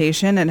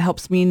certification, it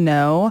helps me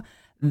know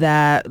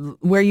that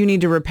where you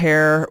need to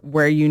repair,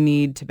 where you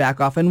need to back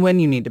off, and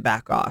when you need to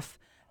back off.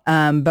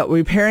 But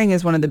repairing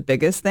is one of the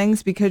biggest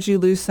things because you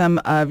lose some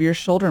of your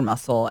shoulder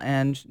muscle,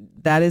 and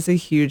that is a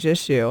huge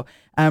issue.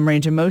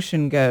 Range of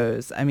motion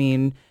goes. I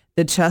mean,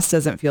 the chest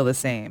doesn't feel the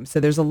same. So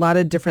there's a lot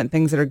of different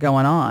things that are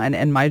going on,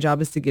 and my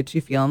job is to get you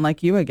feeling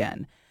like you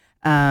again.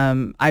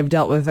 I've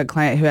dealt with a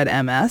client who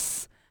had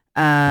MS,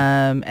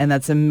 and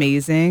that's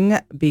amazing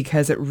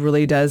because it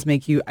really does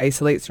make you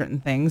isolate certain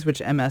things,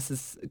 which MS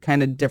is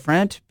kind of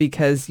different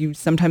because you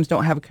sometimes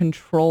don't have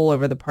control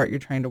over the part you're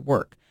trying to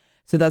work.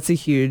 So that's a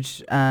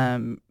huge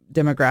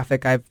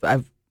demographic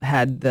I've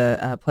had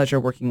the pleasure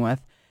of working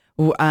with.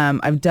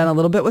 I've done a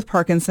little bit with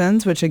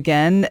Parkinson's, which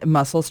again,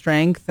 muscle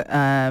strength,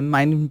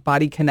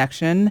 mind-body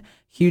connection,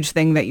 huge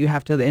thing that you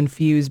have to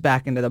infuse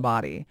back into the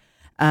body.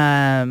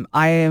 I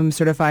am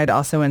certified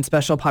also in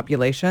special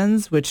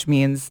populations, which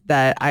means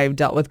that I've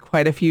dealt with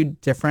quite a few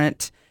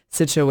different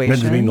situations.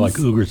 That doesn't mean like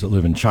Uyghurs that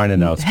live in China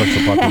now,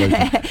 special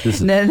population. This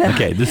is, no.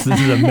 Okay, this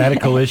is a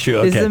medical issue.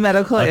 Okay. This is a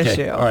medical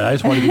issue. All right, I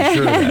just want to be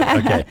sure of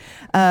that.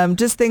 Okay.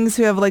 Just things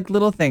who have like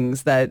little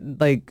things that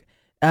like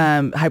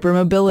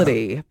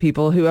hypermobility,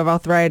 people who have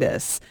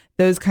arthritis,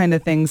 those kind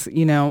of things,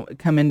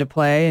 come into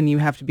play, and you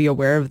have to be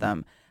aware of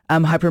them.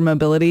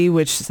 Hypermobility,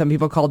 which some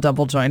people call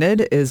double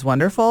jointed, is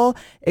wonderful,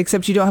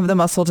 except you don't have the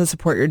muscle to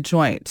support your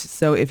joint.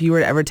 So if you were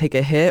to ever take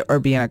a hit or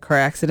be in a car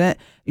accident,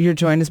 your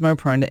joint is more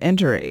prone to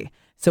injury.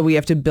 So we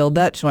have to build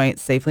that joint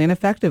safely and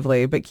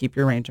effectively, but keep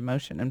your range of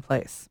motion in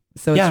place.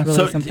 So it's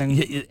really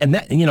something. And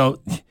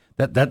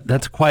that,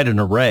 that's quite an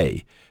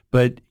array.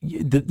 But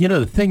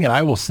the thing that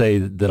I will say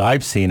that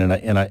I've seen,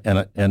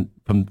 and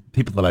from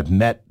people that I've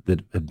met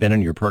that have been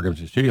in your programs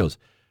and studios,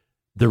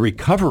 the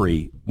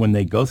recovery when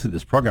they go through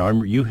this program. I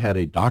remember you had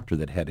a doctor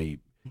that had a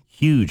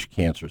huge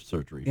cancer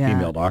surgery,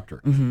 female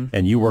doctor,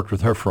 and you worked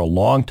with her for a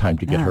long time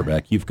to get her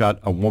back. You've got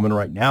a woman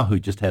right now who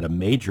just had a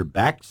major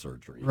back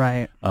surgery,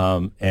 right?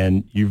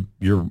 And you're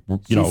and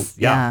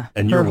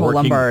her you're whole working,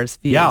 lumbar is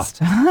fused.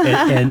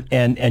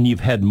 and you've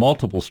had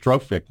multiple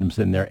stroke victims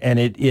in there, and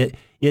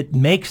it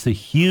makes a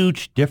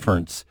huge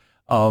difference.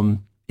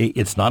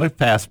 It's not a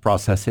fast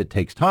process; it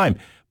takes time,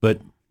 but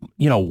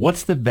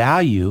what's the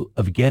value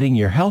of getting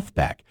your health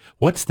back?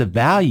 What's the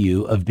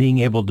value of being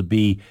able to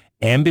be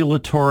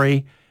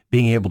ambulatory,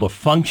 being able to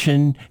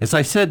function? As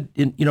I said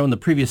in the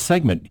previous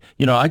segment,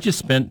 I just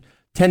spent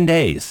 10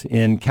 days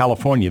in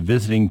California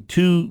visiting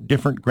 2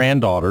 different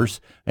granddaughters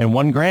and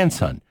 1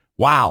 grandson.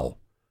 Wow.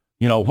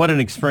 What an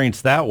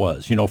experience that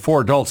was.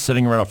 4 adults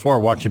sitting around a floor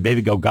watching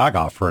baby go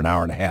gaga for an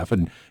hour and a half.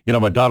 And,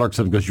 my daughter looks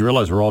up and goes, you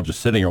realize we're all just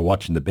sitting here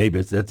watching the baby.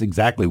 That's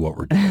exactly what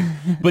we're doing.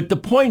 But the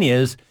point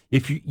is,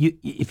 if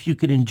you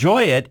could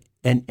enjoy it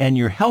and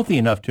you're healthy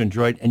enough to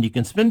enjoy it and you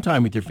can spend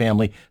time with your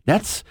family,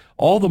 that's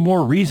all the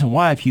more reason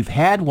why if you've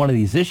had one of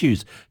these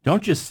issues,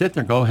 don't just sit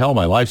there and go, hell,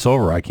 my life's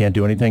over. I can't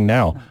do anything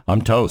now.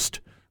 I'm toast.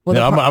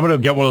 Well, I'm going to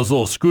get one of those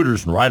little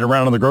scooters and ride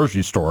around in the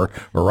grocery store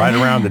or ride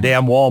around the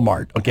damn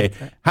Walmart. Okay,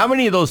 how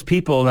many of those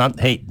people?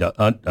 Hey,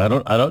 I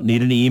don't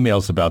need any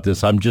emails about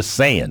this. I'm just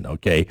saying.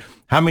 Okay,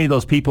 how many of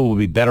those people will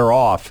be better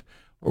off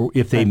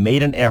if they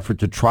made an effort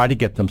to try to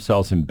get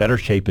themselves in better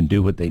shape and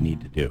do what they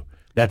need to do?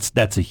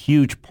 That's a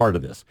huge part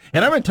of this.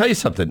 And I'm going to tell you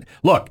something.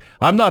 Look,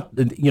 I'm not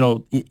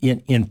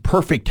in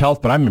perfect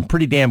health, but I'm in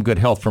pretty damn good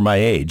health for my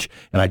age.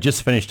 And I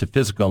just finished a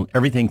physical, and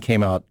everything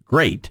came out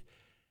great.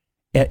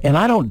 And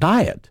I don't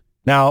diet.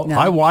 Now, No.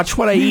 I watch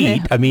what I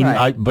eat. I mean,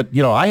 Right.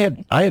 I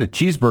had a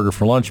cheeseburger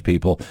for lunch,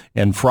 people,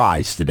 and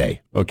fries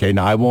today. Okay,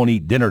 now I won't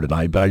eat dinner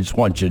tonight, but I just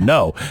want you to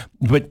know.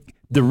 But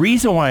the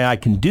reason why I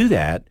can do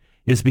that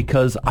is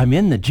because I'm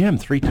in the gym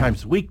 3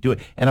 times a week doing,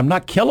 and I'm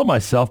not killing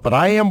myself, but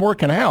I am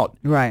working out.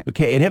 Right.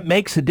 Okay, and it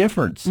makes a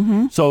difference.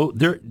 So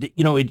there,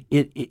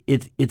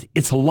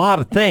 it's a lot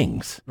of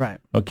things. Right.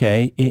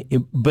 Okay,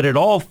 but it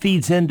all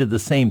feeds into the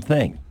same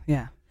thing.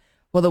 Yeah.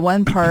 Well, the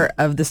one part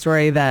of the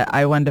story that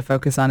I wanted to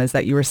focus on is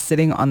that you were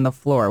sitting on the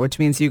floor, which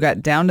means you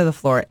got down to the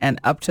floor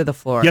and up to the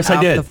floor. Yes, off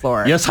I did. The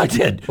floor. Yes, I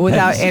did.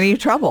 Without That is- any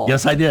trouble.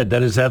 Yes, I did.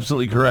 That is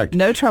absolutely correct.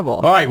 No trouble.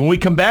 All right, when we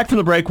come back from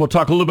the break, we'll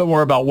talk a little bit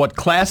more about what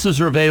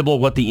classes are available,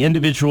 what the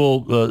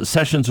individual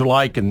sessions are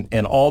like,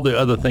 and all the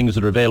other things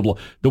that are available.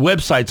 The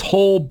website's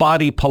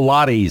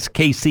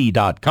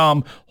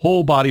WholeBodyPilatesKC.com,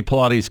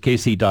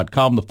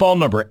 WholeBodyPilatesKC.com. The phone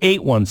number,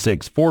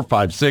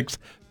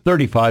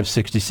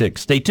 816-456-3566.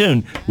 Stay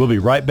tuned. We'll be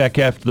right back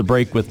after the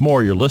break with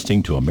more. You're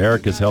listening to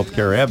America's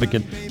Healthcare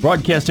Advocate,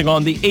 broadcasting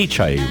on the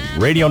HIA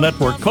Radio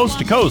Network, coast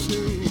to coast,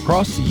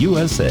 across the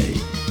USA.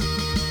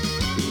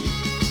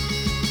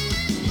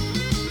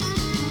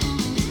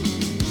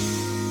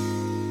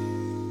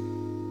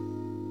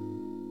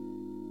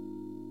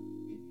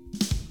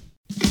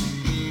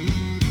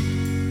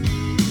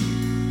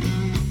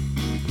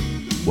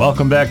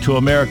 Welcome back to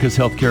America's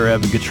Healthcare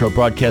Advocate Show,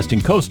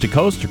 broadcasting coast to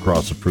coast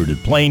across the fruited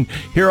plain.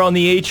 Here on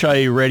the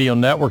HIA Radio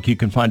Network, you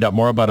can find out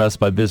more about us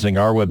by visiting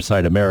our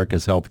website,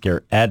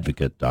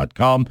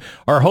 americashealthcareadvocate.com.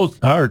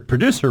 Our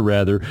producer,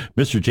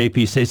 Mr.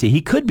 J.P. Stacey,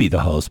 he could be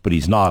the host, but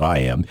he's not. I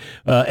am.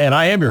 And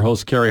I am your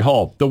host, Kerry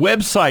Hall. The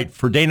website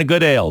for Dana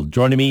Goodale,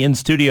 joining me in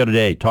studio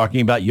today,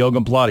 talking about yoga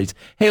and Pilates.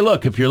 Hey,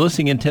 look, if you're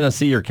listening in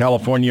Tennessee or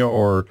California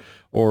or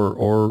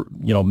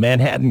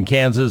Manhattan,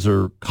 Kansas,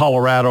 or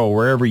Colorado, or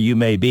wherever you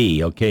may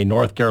be, okay,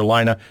 North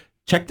Carolina,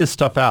 check this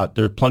stuff out.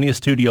 There are plenty of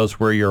studios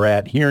where you're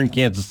at. Here in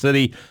Kansas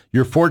City,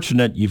 you're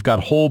fortunate. You've got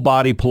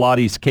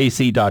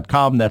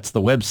WholeBodyPilatesKC.com. That's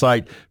the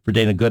website for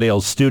Dana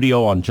Goodale's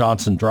studio on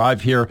Johnson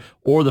Drive here,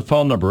 or the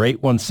phone number,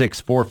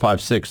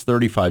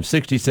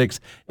 816-456-3566,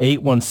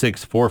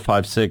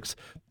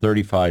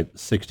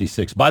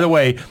 816-456-3566. By the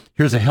way,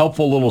 here's a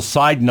helpful little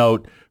side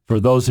note for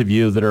those of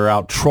you that are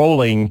out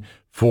trolling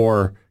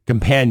for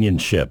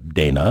companionship,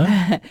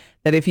 Dana.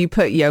 That if you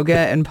put yoga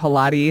and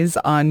Pilates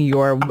on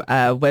your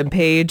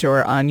webpage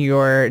or on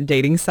your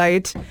dating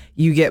site,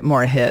 you get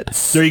more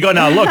hits. There you go.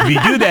 Now, look, if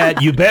you do that,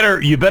 you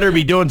better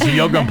be doing some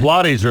yoga and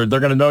Pilates, or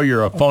they're going to know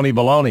you're a phony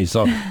baloney.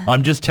 So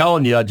I'm just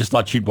telling you, I just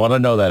thought you'd want to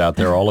know that out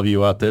there, all of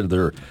you out there that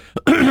are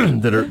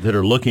that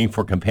are looking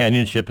for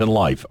companionship in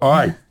life. All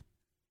right.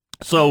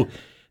 So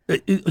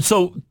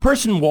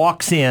person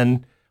walks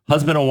in,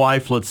 husband and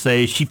wife, let's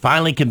say, she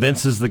finally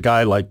convinces the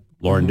guy, like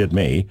Lauren did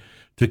me,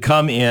 to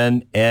come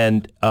in,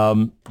 and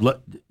so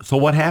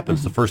what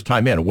happens the first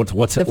time in? What's it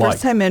like? The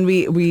first time in,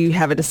 we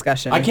have a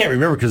discussion. I can't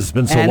remember because it's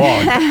been so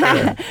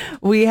long.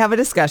 We have a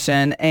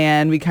discussion,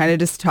 and we kind of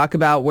just talk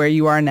about where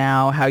you are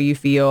now, how you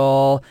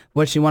feel,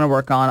 what you want to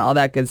work on, all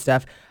that good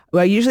stuff.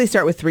 Well, I usually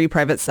start with 3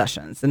 private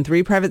sessions, and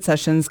 3 private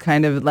sessions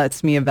kind of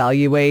lets me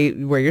evaluate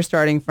where you're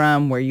starting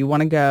from, where you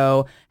want to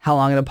go, how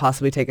long it'll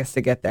possibly take us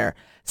to get there.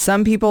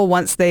 Some people,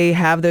 once they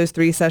have those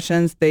 3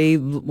 sessions, they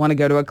want to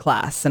go to a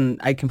class,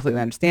 and I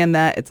completely understand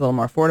that. It's a little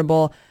more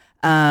affordable.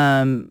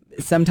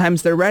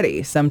 Sometimes they're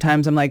ready.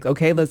 Sometimes I'm like,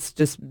 okay, let's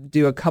just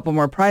do a couple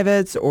more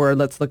privates, or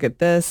let's look at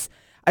this.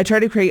 I try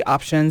to create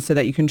options so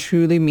that you can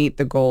truly meet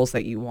the goals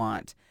that you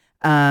want.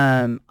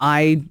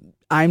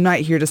 I'm not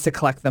here just to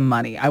collect the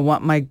money. I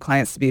want my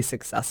clients to be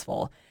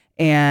successful,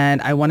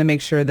 and I want to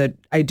make sure that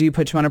I do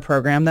put you on a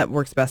program that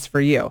works best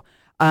for you.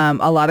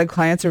 A lot of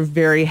clients are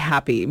very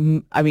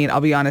happy. I mean,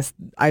 I'll be honest,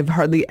 I've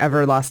hardly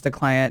ever lost a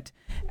client.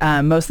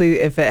 Mostly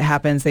if it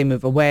happens, they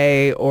move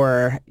away,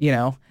 or,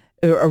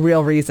 a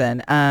real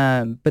reason.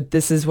 But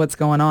this is what's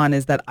going on,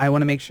 is that I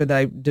want to make sure that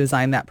I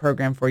design that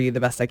program for you the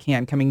best I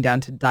can, coming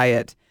down to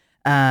diet,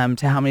 to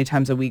how many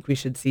times a week we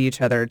should see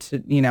each other,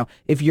 to,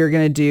 if you're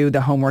going to do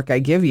the homework I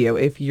give you,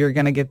 if you're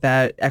going to get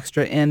that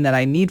extra in that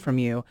I need from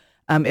you.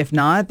 If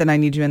not, then I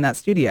need you in that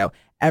studio.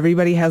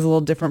 Everybody has a little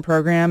different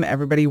program.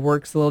 Everybody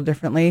works a little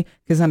differently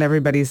because not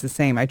everybody's the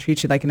same. I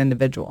treat you like an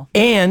individual.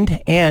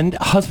 And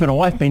husband and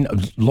wife, I mean,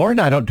 Laura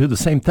and I don't do the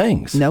same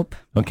things. Nope.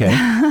 Okay.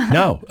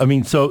 No. I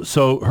mean, so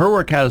her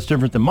workout is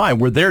different than mine.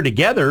 We're there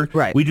together.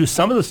 Right. We do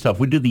some of the stuff.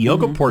 We do the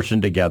yoga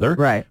portion together.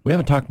 Right. We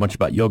haven't talked much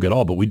about yoga at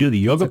all, but we do the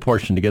yoga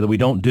portion together. We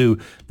don't do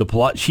the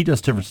Pilates. She does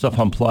different stuff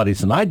on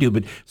Pilates than I do,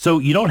 but so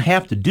you don't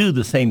have to do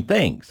the same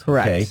things.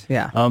 Correct. Okay?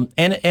 Yeah.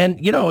 And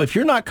if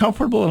you're not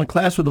comfortable in a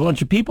class with a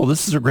bunch of people,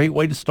 this is a great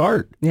way to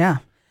start. Yeah.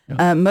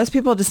 Most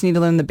people just need to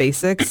learn the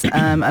basics.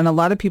 And a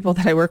lot of people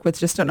that I work with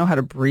just don't know how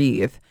to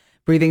breathe.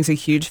 Breathing's a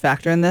huge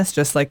factor in this.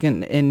 Just like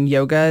in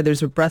yoga,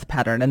 there's a breath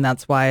pattern. And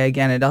that's why,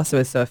 again, it also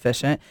is so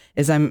efficient,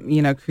 is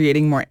I'm,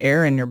 creating more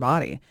air in your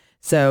body.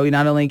 So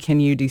not only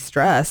can you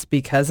de-stress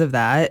because of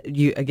that,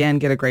 you, again,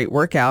 get a great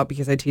workout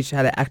because I teach you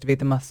how to activate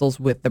the muscles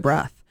with the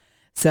breath.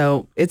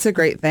 So it's a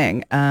great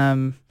thing.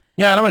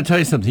 Yeah, and I'm going to tell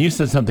you something. You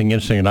said something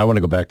interesting, and I want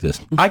to go back to this.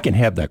 I can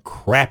have the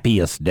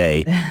crappiest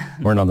day.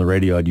 Weren't on the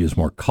radio, I'd use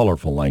more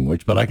colorful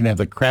language, but I can have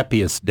the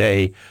crappiest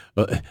day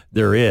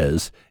there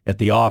is at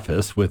the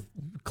office with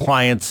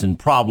clients and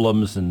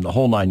problems and the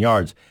whole 9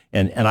 yards.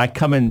 And I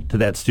come into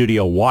that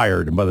studio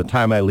wired, and by the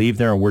time I leave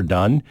there and we're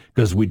done,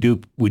 because we do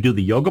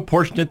the yoga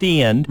portion at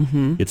the end.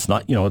 Mm-hmm. It's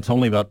not, it's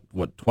only about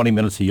 20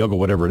 minutes of yoga,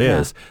 whatever it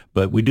is,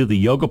 but we do the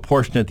yoga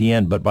portion at the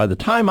end. But by the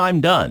time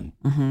I'm done,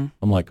 mm-hmm.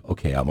 I'm like,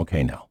 okay, I'm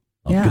okay now.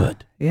 I'm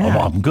good. Yeah.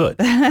 I'm good.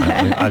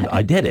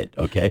 I did it.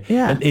 Okay.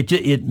 Yeah. And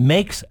it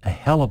makes a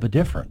hell of a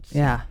difference.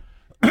 Yeah.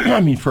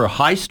 I mean, for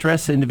high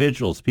stress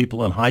individuals,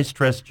 people in high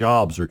stress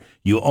jobs, or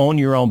you own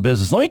your own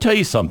business, let me tell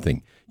you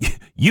something.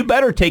 You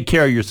better take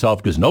care of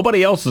yourself because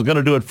nobody else is going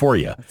to do it for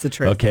you. That's the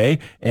truth. Okay.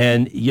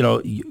 And,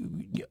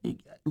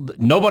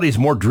 nobody's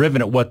more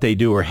driven at what they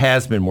do or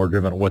has been more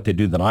driven at what they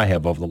do than I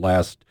have over the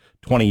last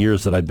 20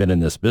 years that I've been in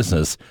this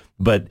business.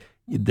 But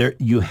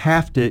you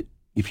have to,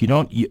 if you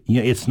don't,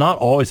 it's not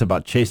always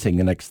about chasing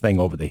the next thing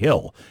over the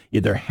hill.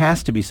 There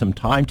has to be some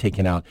time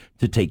taken out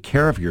to take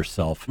care of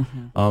yourself,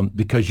 mm-hmm.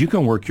 Because you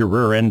can work your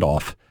rear end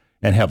off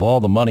and have all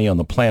the money on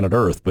the planet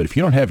Earth, but if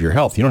you don't have your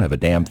health, you don't have a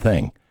damn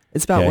thing.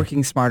 It's about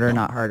working smarter,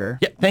 not harder.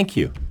 Yeah, thank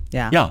you.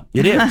 Yeah, yeah,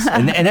 it is,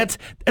 and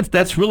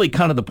that's really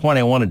kind of the point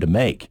I wanted to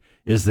make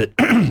is that,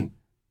 and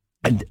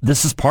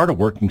this is part of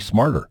working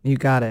smarter. You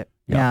got it.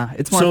 Yeah,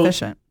 it's more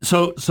efficient.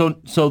 So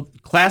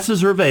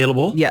classes are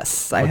available.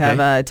 Yes, I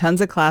have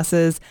tons of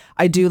classes.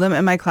 I do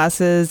limit my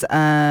classes.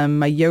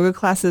 My yoga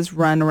classes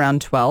run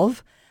around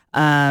 12.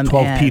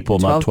 12 people,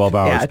 not 12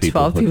 hours. Yeah,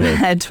 12 people.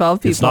 Okay.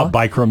 12 people. It's not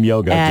Bikram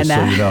yoga, and, just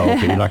so you know.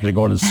 Okay, you're not going to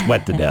go in and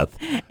sweat to death.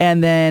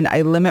 And then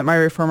I limit my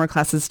reformer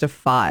classes to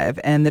 5.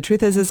 And the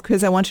truth is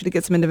because I want you to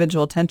get some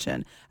individual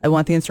attention. I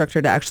want the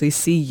instructor to actually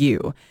see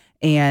you.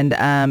 And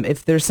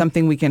if there's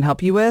something we can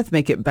help you with,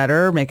 make it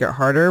better, make it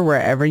harder,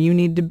 wherever you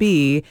need to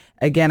be.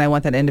 Again, I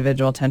want that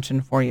individual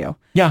attention for you.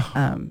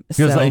 Yeah.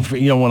 Because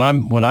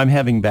when I'm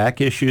having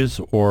back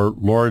issues or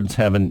Lauren's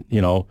having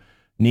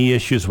knee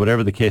issues,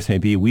 whatever the case may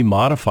be, we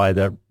modify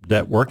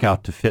that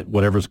workout to fit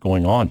whatever's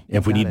going on.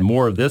 If we need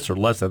more of this or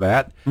less of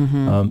that,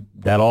 mm-hmm.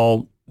 That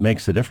all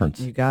makes a difference.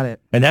 You got it.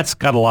 And that's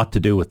got a lot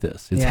to do with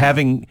this. It's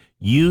having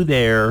you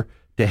there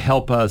to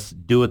help us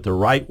do it the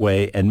right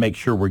way and make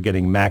sure we're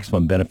getting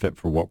maximum benefit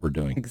for what we're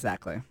doing.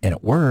 Exactly. And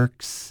it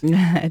works.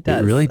 It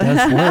does. It really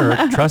does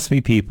work. Trust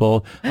me,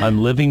 people.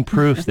 I'm living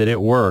proof that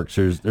it works.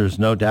 There's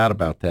no doubt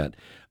about that.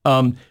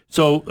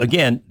 So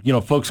again,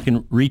 folks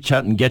can reach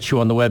out and get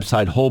you on the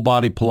website,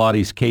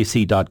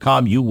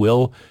 wholebodypilateskc.com. You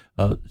will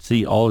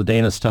see all of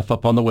Dana's stuff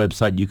up on the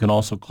website. You can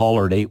also call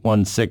her at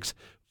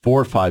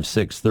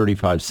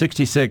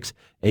 816-456-3566,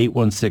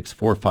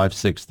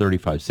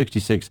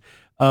 816-456-3566.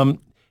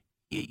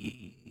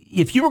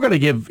 If you were going to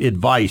give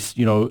advice,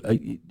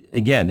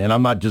 again, and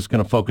I'm not just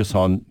going to focus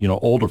on,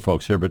 older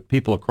folks here, but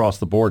people across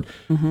the board,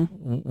 mm-hmm.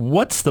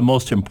 What's the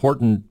most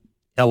important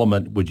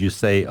element, would you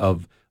say,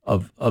 of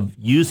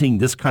using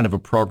this kind of a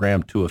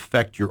program to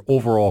affect your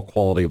overall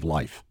quality of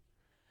life?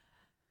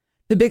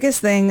 The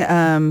biggest thing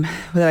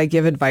that I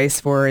give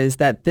advice for is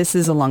that this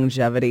is a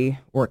longevity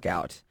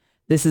workout.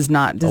 This is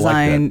not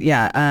designed.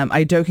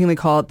 I jokingly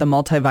call it the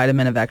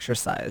multivitamin of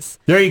exercise.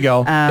 There you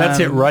go. That's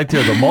it right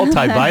there. The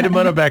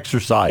multivitamin of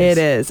exercise. It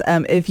is.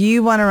 If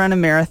you want to run a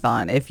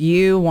marathon, if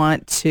you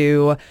want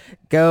to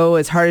go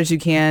as hard as you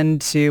can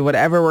to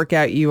whatever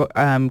workout you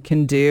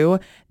can do,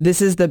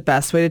 this is the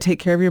best way to take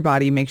care of your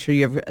body. Make sure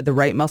you have the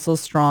right muscles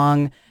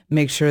strong.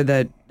 Make sure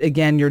that,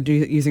 again, you're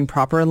using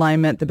proper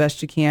alignment the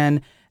best you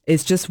can.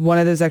 It's just one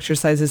of those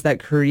exercises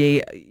that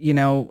create,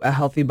 a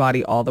healthy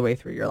body all the way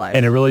through your life.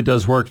 And it really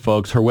does work,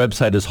 folks. Her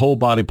website is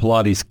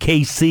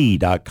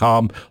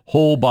wholebodypilateskc.com,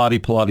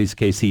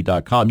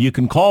 wholebodypilateskc.com. You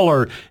can call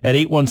her at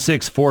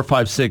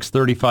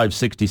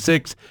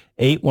 816-456-3566,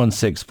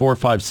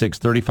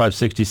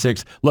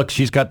 816-456-3566. Look,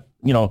 she's got,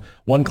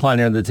 one client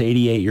there that's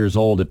 88 years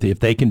old. If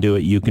they can do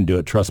it, you can do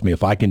it. Trust me,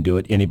 if I can do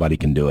it, anybody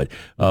can do it.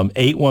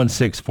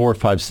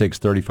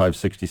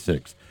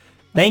 816-456-3566.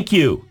 Thank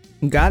you.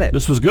 Got it.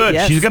 This was good.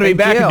 Yes, she's going to be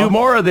back and do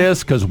more of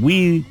this because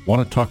we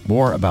want to talk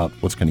more about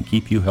what's going to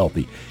keep you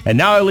healthy. And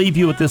now I leave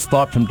you with this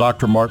thought from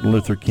Dr. Martin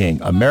Luther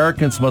King.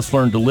 Americans must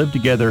learn to live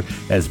together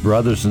as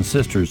brothers and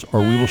sisters, or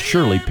we will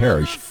surely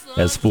perish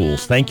as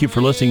fools. Thank you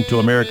for listening to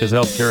America's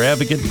Healthcare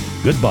Advocate.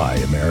 Goodbye,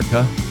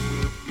 America.